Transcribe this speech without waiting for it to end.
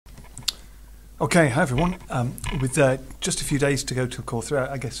Okay, hi everyone. With just a few days to go to Core 3,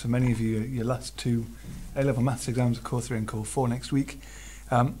 I guess for many of you, your last two A-level maths exams are Core 3 and Core 4 next week.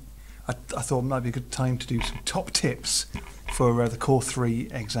 I thought it might be a good time to do some top tips for the Core 3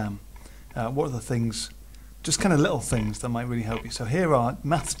 exam. What are the things, just kind of little things that might really help you. So here are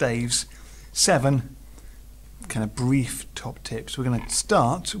Maths Dave's 7 kind of brief top tips. We're going to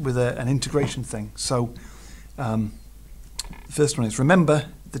start with an integration thing. So the first one is remember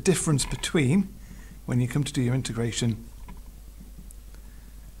the difference between, when you come to do your integration,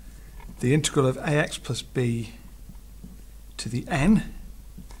 the integral of ax plus b to the n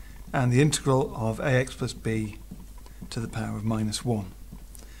and the integral of ax plus b to the power of minus 1.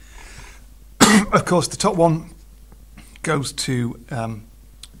 Of course, the top one goes to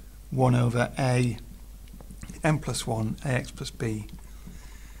 1 over a n plus 1 ax plus b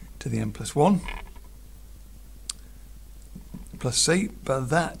to the n plus 1 plus c, but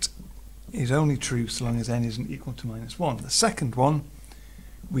that is only true so long as n isn't equal to minus 1. The second one,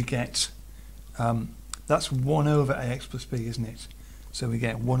 we get, that's 1 over ax plus b, isn't it? So we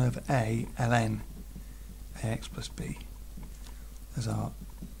get 1 over a ln ax plus b as our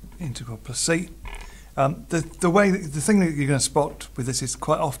integral plus c. The thing that you're going to spot with this is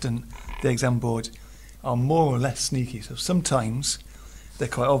quite often the exam board are more or less sneaky. So sometimes they're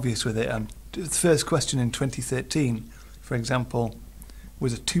quite obvious with it. The first question in 2013, for example,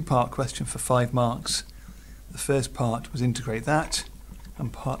 was a two-part question for 5 marks. The first part was integrate that,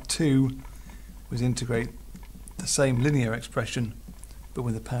 and part 2 was integrate the same linear expression but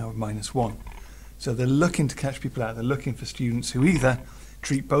with the power of minus 1. So they're looking to catch people out. They're looking for students who either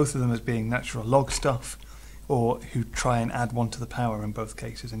treat both of them as being natural log stuff or who try and add 1 to the power in both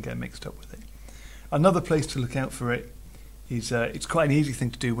cases and get mixed up with it. Another place to look out for it is it's quite an easy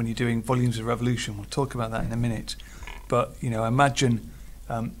thing to do when you're doing volumes of revolution. We'll talk about that in a minute. But imagine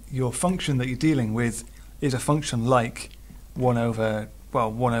your function that you're dealing with is a function like 1 over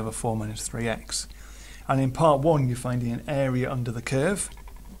 4 minus 3x. And in part 1 you're finding an area under the curve,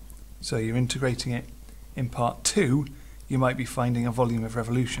 so you're integrating it. In part 2 you might be finding a volume of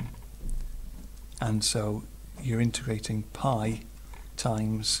revolution, and so you're integrating pi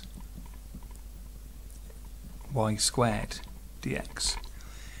times y squared dx.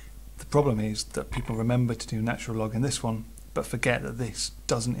 The problem is that people remember to do natural log in this one, but forget that this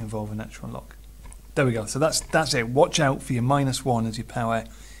doesn't involve a natural log. There we go. So that's it. Watch out for your minus 1 as your power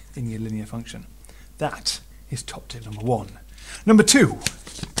in your linear function. That is top tip number 1. Number 2.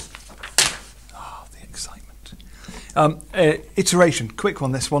 The excitement. Iteration. Quick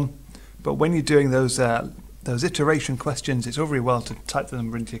one, this one. But when you're doing those iteration questions, it's all very well to type the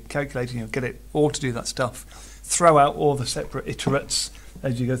number into your calculator, get it all to do that stuff. Throw out all the separate iterates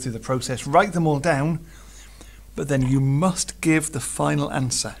as you go through the process, write them all down, but then you must give the final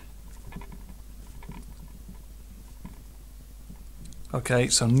answer. Okay,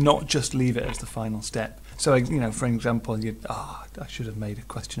 so not just leave it as the final step. So, for example, I should have made a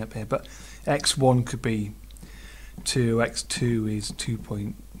question up here, but x1 could be 2, x2 is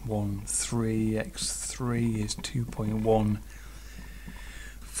 2.13, x3 is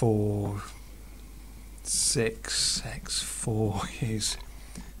 2.146, x4 is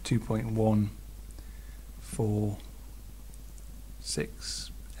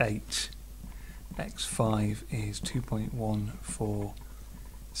 2.1468, x5 is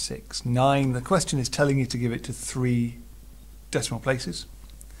 2.1469. The question is telling you to give it to 3 decimal places.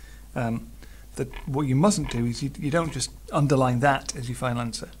 What you mustn't do is you don't just underline that as your final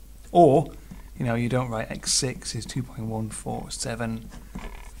answer, or you don't write x6 is 2.147,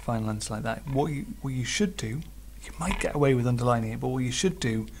 final answer like that. What you should do, you might get away with underlining it, but what you should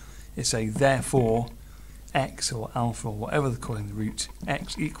do is say therefore x or alpha or whatever they're calling the root,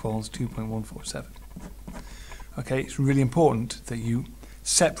 x equals 2.147. Okay, it's really important that you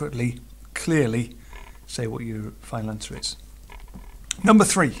separately, clearly say what your final answer is. Number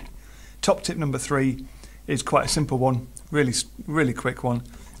 3, top tip number 3 is quite a simple one, really quick one.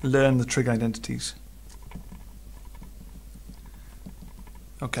 Learn the trig identities.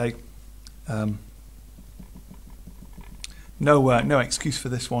 Okay, no excuse for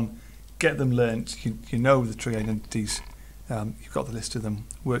this one. Get them learnt. You know the trig identities. You've got the list of them.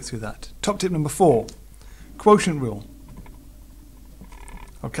 Work through that. Top tip number 4, quotient rule.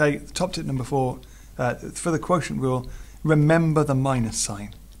 Okay, top tip number 4, for the quotient rule, remember the minus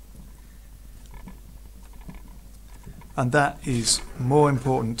sign. And that is more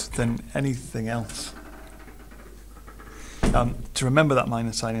important than anything else. To remember that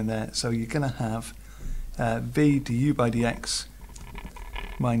minus sign in there, so you're going to have v du by dx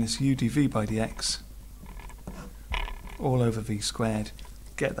minus u dv by dx all over v squared.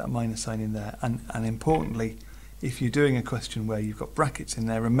 get that minus sign in there. And importantly, if you're doing a question where you've got brackets in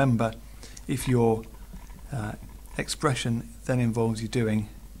there, remember, if your expression then involves you doing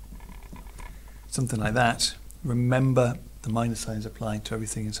something like that, remember the minus sign is applied to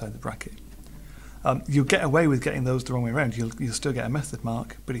everything inside the bracket. You'll get away with getting those the wrong way around. You'll still get a method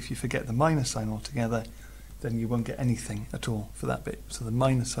mark, but if you forget the minus sign altogether, then you won't get anything at all for that bit. So the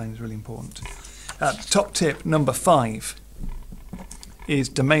minus sign is really important. Top tip number 5 is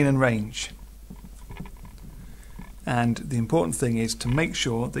domain and range. And the important thing is to make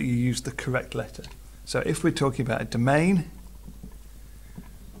sure that you use the correct letter. So if we're talking about a domain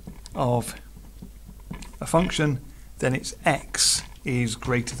of a function, then its x is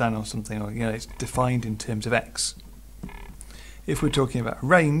greater than or something, or it's defined in terms of x. If we're talking about a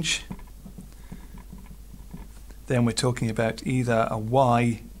range, then we're talking about either a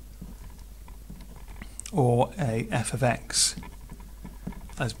y or a f of x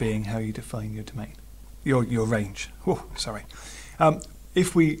as being how you define your domain, your range. Oh, sorry.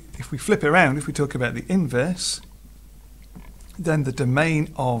 If we flip it around, if we talk about the inverse, then the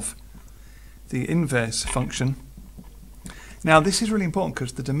domain of the inverse function. Now this is really important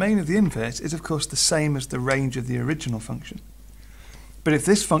because the domain of the inverse is of course the same as the range of the original function. But if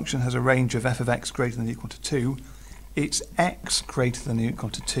this function has a range of f of x greater than or equal to 2, it's x greater than or equal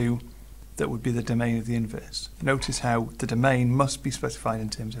to 2 that would be the domain of the inverse. Notice how the domain must be specified in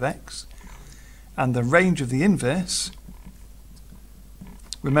terms of x, and the range of the inverse,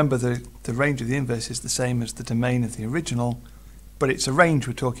 remember the range of the inverse is the same as the domain of the original, but it's a range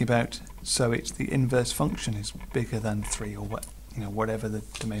we're talking about, so it's the inverse function is bigger than 3, or whatever the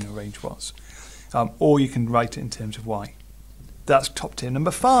domain or range was. Or you can write it in terms of y. That's top tier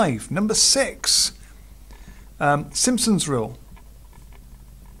number 5. Number 6, Simpson's rule.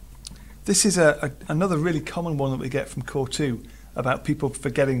 This is another really common one that we get from Core 2 about people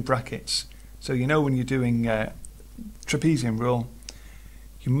forgetting brackets. So when you're doing trapezium rule,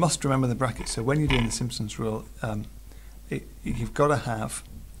 you must remember the brackets. So when you're doing the Simpson's rule, you've got to have,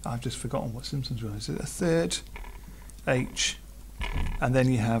 I've just forgotten what Simpson's rule is, a third h, and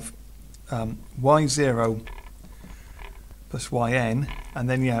then you have y0 plus yn, and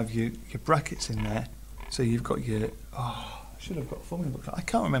then you have your brackets in there. So you've got your, I should have got a formula book. I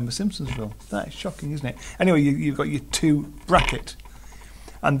can't remember Simpson's rule. That is shocking, isn't it? Anyway, you've got your 2 bracket.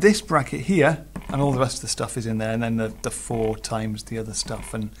 And this bracket here, and all the rest of the stuff is in there, and then the 4 times the other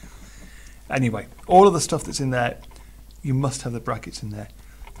stuff. And anyway, all of the stuff that's in there, you must have the brackets in there.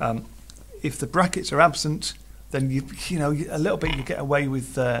 If the brackets are absent, then a little bit you get away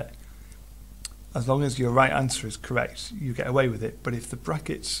with, as long as your right answer is correct, you get away with it. But if the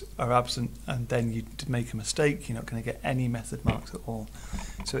brackets are absent and then you make a mistake, you're not going to get any method marks at all.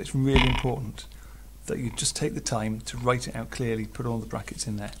 So it's really important that you just take the time to write it out clearly, put all the brackets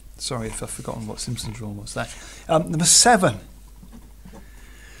in there. Sorry if I've forgotten what Simpson's rule was there. Number 7.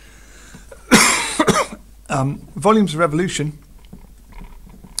 Volumes of revolution.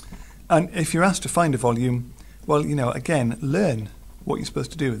 And if you're asked to find a volume, well, again, learn what you're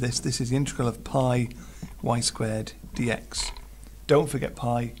supposed to do with this. This is the integral of pi y squared dx. Don't forget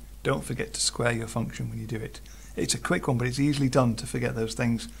pi. Don't forget to square your function when you do it. It's a quick one, but it's easily done to forget those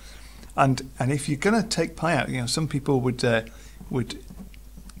things. And if you're going to take pi out, some people would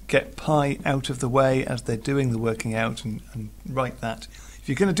get pi out of the way as they're doing the working out and write that. If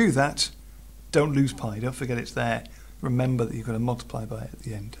you're going to do that, don't lose pi. Don't forget it's there. Remember that you've got to multiply by it at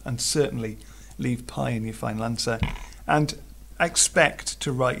the end, and certainly leave pi in your final answer. And expect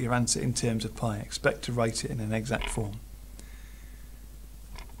to write your answer in terms of pi. Expect to write it in an exact form.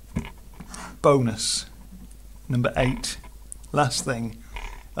 Bonus. Number 8. Last thing.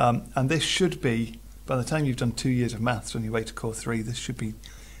 And this should be, by the time you've done 2 years of maths on your way to Core 3, this should be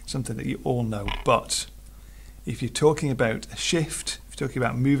something that you all know. But if you're talking about a shift, if you're talking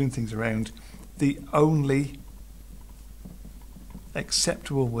about moving things around, the only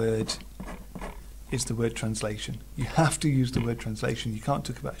acceptable word is the word translation. You have to use the word translation. You can't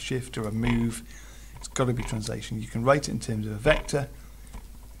talk about a shift or a move. It's got to be translation. You can write it in terms of a vector,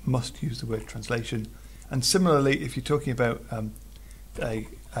 must use the word translation. And similarly, if you're talking about a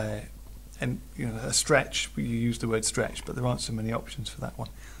stretch, you use the word stretch, but there aren't so many options for that one.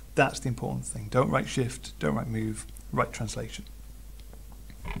 That's the important thing. Don't write shift, don't write move, write translation.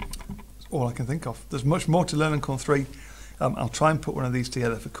 That's all I can think of. There's much more to learn in Core 3. I'll try and put one of these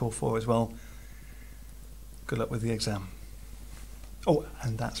together for Core 4 as well. Good luck with the exam. Oh,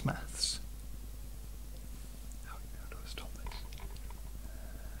 and that's maths.